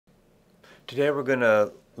Today we're going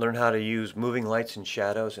to learn how to use moving lights and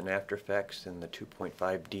shadows in After Effects in the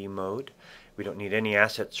 2.5D mode. We don't need any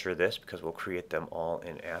assets for this because we'll create them all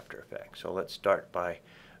in After Effects. So let's start by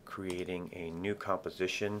creating a new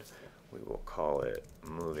composition. We will call it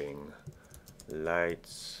Moving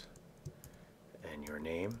Lights and your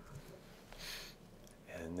name.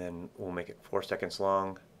 And then we'll make it 4 seconds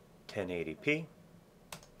long, 1080p.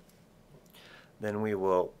 Then we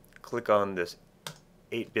will click on this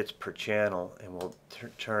 8 bits per channel, and we'll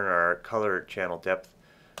turn our color channel depth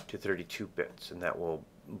to 32 bits, and that will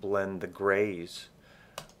blend the grays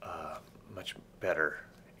much better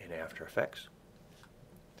in After Effects.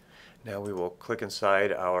 Now we will click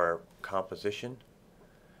inside our composition,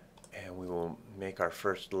 and we will make our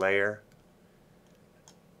first layer.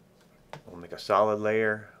 We'll make a solid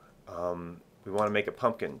layer. We want to make a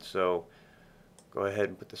pumpkin, so go ahead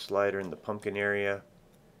and put the slider in the pumpkin area.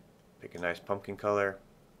 Pick a nice pumpkin color.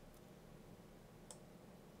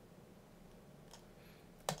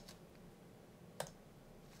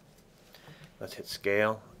 Let's hit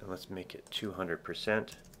scale and let's make it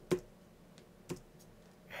 200%.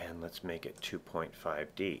 And let's make it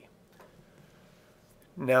 2.5D.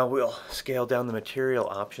 Now we'll scale down the material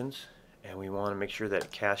options, and we want to make sure that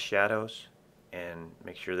it casts shadows and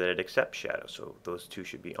make sure that it accepts shadows. So those two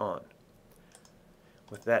should be on.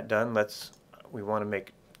 With that done, we want to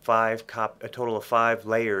make a total of 5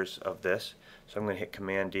 layers of this. So I'm going to hit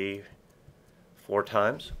Command D 4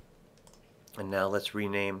 times, and now let's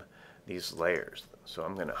rename these layers. So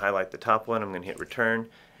I'm going to highlight the top one, I'm going to hit return,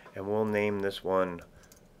 and we'll name this one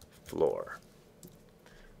floor.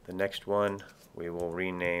 The next one we will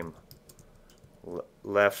rename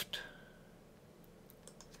left.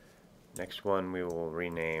 Next one we will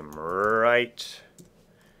rename right.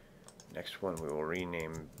 Next one we will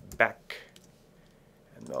rename back.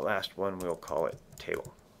 And the last one we'll call it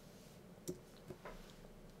table.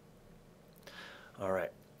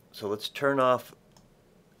 Alright, so let's turn off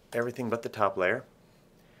everything but the top layer.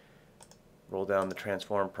 Roll down the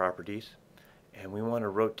transform properties, and we want to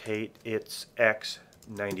rotate its X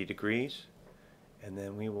 90 degrees, and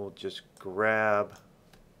then we will just grab,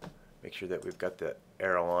 make sure that we've got the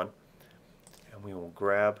arrow on, and we will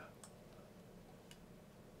grab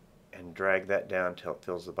and drag that down until it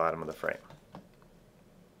fills the bottom of the frame.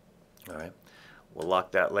 Alright, we'll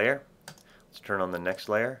lock that layer. Let's turn on the next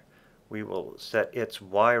layer. We will set its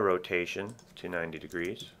Y rotation to 90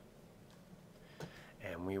 degrees,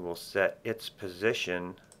 and we will set its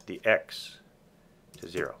position, the X, to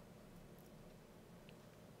 0.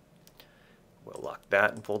 We'll lock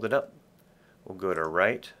that and fold it up. We'll go to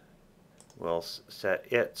right. We'll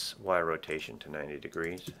set its Y rotation to 90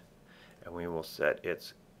 degrees, and we will set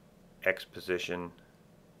its X position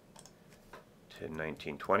to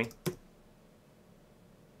 1920.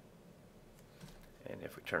 And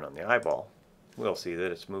if we turn on the eyeball, we'll see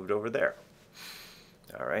that it's moved over there.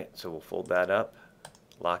 Alright, so we'll fold that up,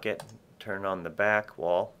 lock it, turn on the back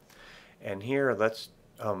wall, and here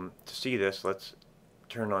to see this, let's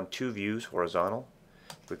turn on 2 views horizontal.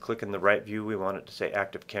 If we click in the right view, we want it to say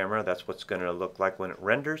active camera. That's what's going to look like when it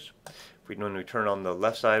renders. When we turn on the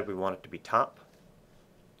left side, we want it to be top.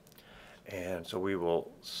 And so we will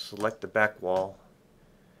select the back wall,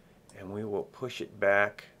 and we will push it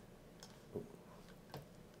back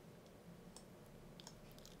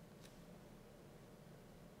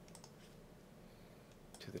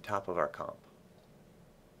to the top of our comp.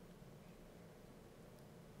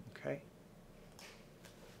 Okay.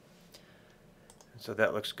 And so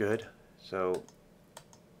that looks good. So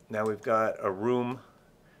now we've got a room.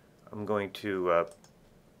 I'm going to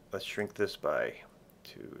let's shrink this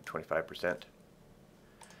to 25%. And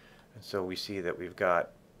so we see that we've got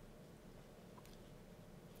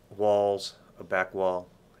walls, a back wall,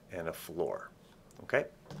 and a floor. Okay?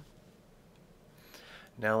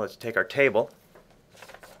 Now let's take our table,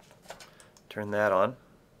 turn that on,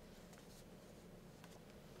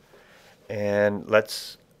 and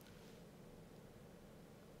let's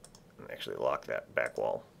actually lock that back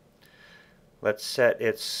wall. Let's set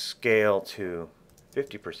its scale to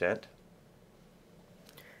 50%.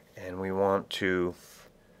 And we want to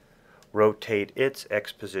rotate its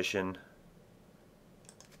X position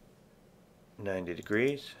 90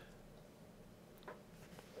 degrees.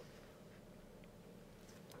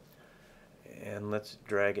 And let's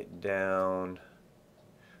drag it down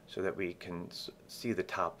so that we can see the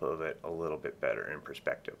top of it a little bit better in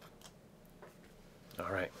perspective.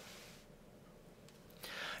 Alright.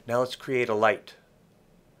 Now let's create a light.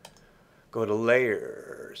 Go to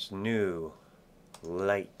Layers, New,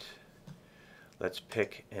 Light. Let's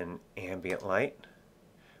pick an ambient light.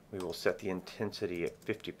 We will set the intensity at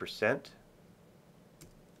 50%.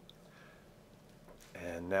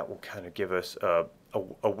 and that will kind of give us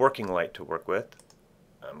a working light to work with.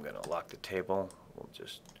 I'm going to lock the table. We'll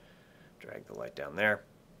just drag the light down there.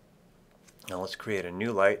 Now let's create a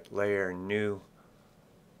new light, layer new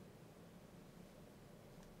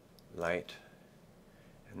light,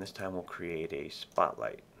 and this time we'll create a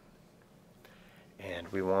spotlight. And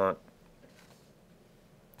we want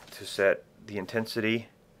to set the intensity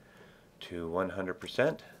to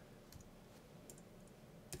 100%.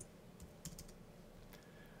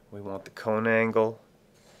 We want the cone angle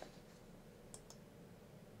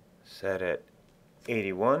set at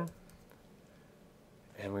 81,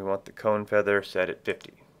 and we want the cone feather set at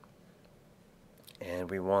 50.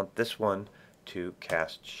 And we want this one to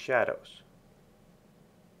cast shadows.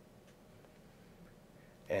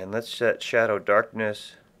 And let's set shadow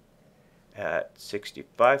darkness at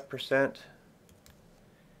 65%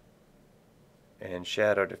 and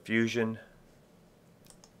shadow diffusion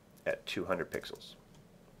at 200 pixels.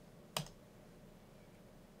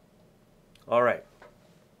 Alright,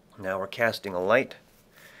 now we're casting a light.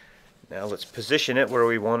 Now let's position it where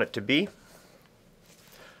we want it to be.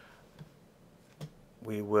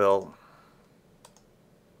 We will,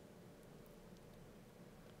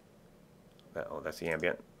 oh, that's the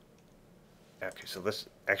ambient. Okay, so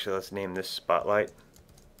let's name this spotlight.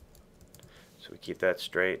 So we keep that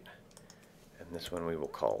straight. And this one we will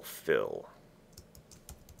call fill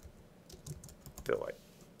light.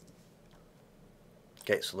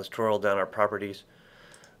 Okay, so let's twirl down our properties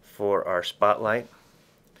for our spotlight.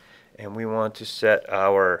 And we want to set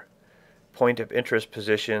our point of interest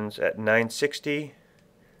positions at 960,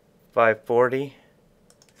 540,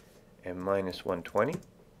 and minus 120.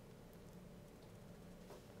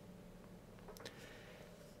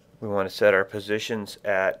 We want to set our positions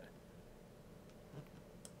at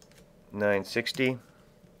 960,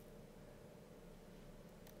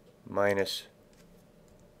 minus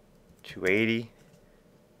 280,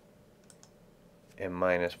 and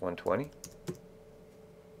minus 120.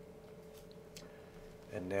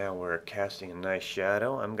 And now we're casting a nice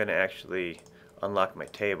shadow. I'm going to actually unlock my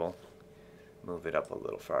table, move it up a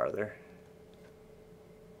little farther.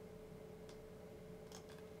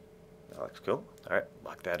 That looks cool. Alright,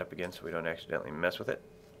 lock that up again so we don't accidentally mess with it.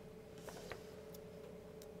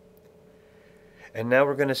 And now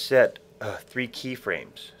we're going to set 3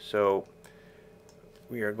 keyframes. So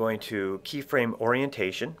we are going to keyframe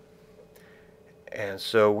orientation. And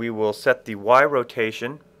so we will set the Y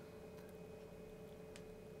rotation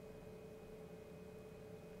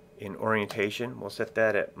in orientation. We'll set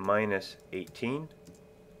that at minus 18.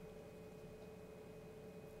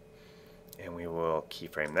 And we will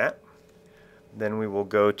keyframe that. Then we will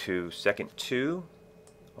go to second 2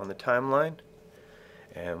 on the timeline.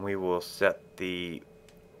 And we will set the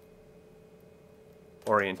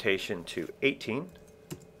orientation to 18.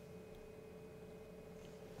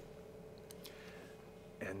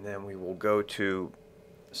 And then we will go to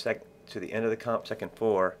the end of the second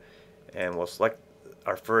 4, and we'll select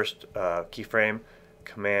our first keyframe,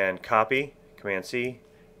 Command Copy, Command C,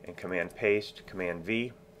 and Command Paste, Command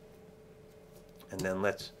V. And then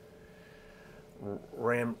let's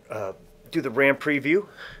do the RAM preview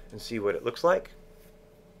and see what it looks like.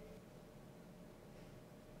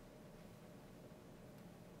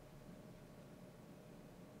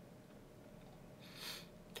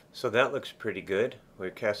 So that looks pretty good.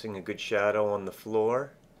 We're casting a good shadow on the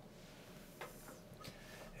floor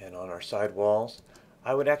and on our side walls.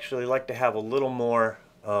 I would actually like to have a little more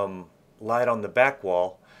light on the back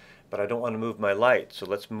wall, but I don't want to move my light, so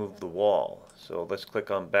let's move the wall. So let's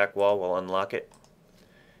click on back wall, we'll unlock it,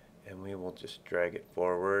 and we will just drag it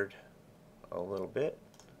forward a little bit.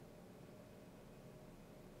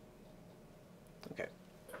 Okay.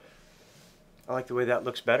 I like the way that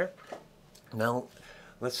looks better. Now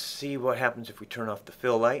let's see what happens if we turn off the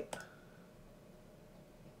fill light.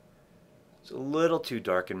 It's a little too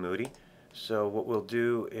dark and moody. So what we'll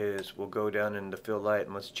do is we'll go down in the fill light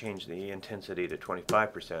and let's change the intensity to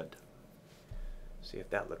 25%. See if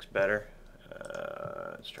that looks better.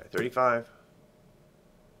 Let's try 35.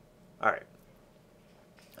 Alright.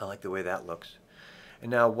 I like the way that looks.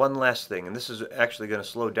 And now one last thing, and this is actually going to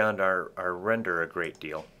slow down our render a great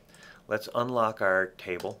deal. Let's unlock our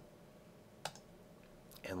table.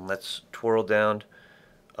 And let's twirl down.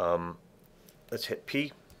 Let's hit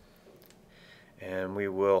P. And we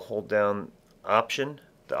will hold down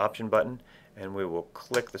the option button, and we will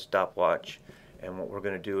click the stopwatch. And what we're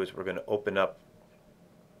going to do is we're going to open up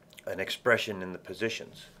an expression in the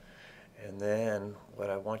positions. And then what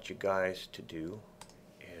I want you guys to do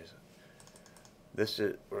is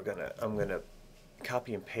I'm going to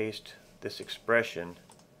copy and paste this expression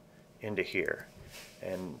into here.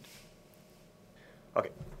 And okay.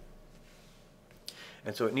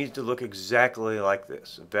 And so it needs to look exactly like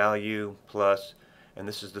this. Value plus, and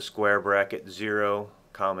this is the square bracket, 0,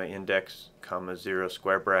 comma, index, comma, 0,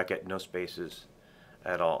 square bracket, no spaces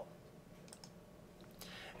at all.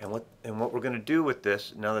 And what we're going to do with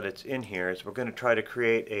this, now that it's in here, is we're going to try to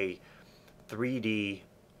create a 3D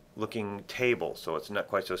looking table so it's not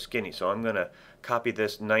quite so skinny. So I'm going to copy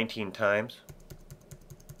this 19 times.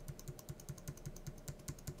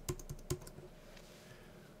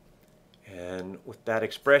 And with that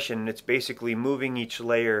expression, it's basically moving each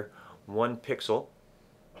layer 1 pixel.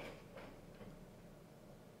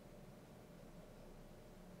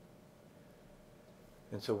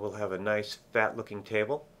 And so we'll have a nice fat looking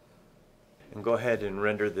table. And go ahead and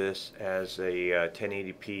render this as a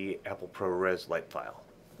 1080p Apple ProRes light file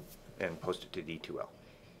and post it to D2L.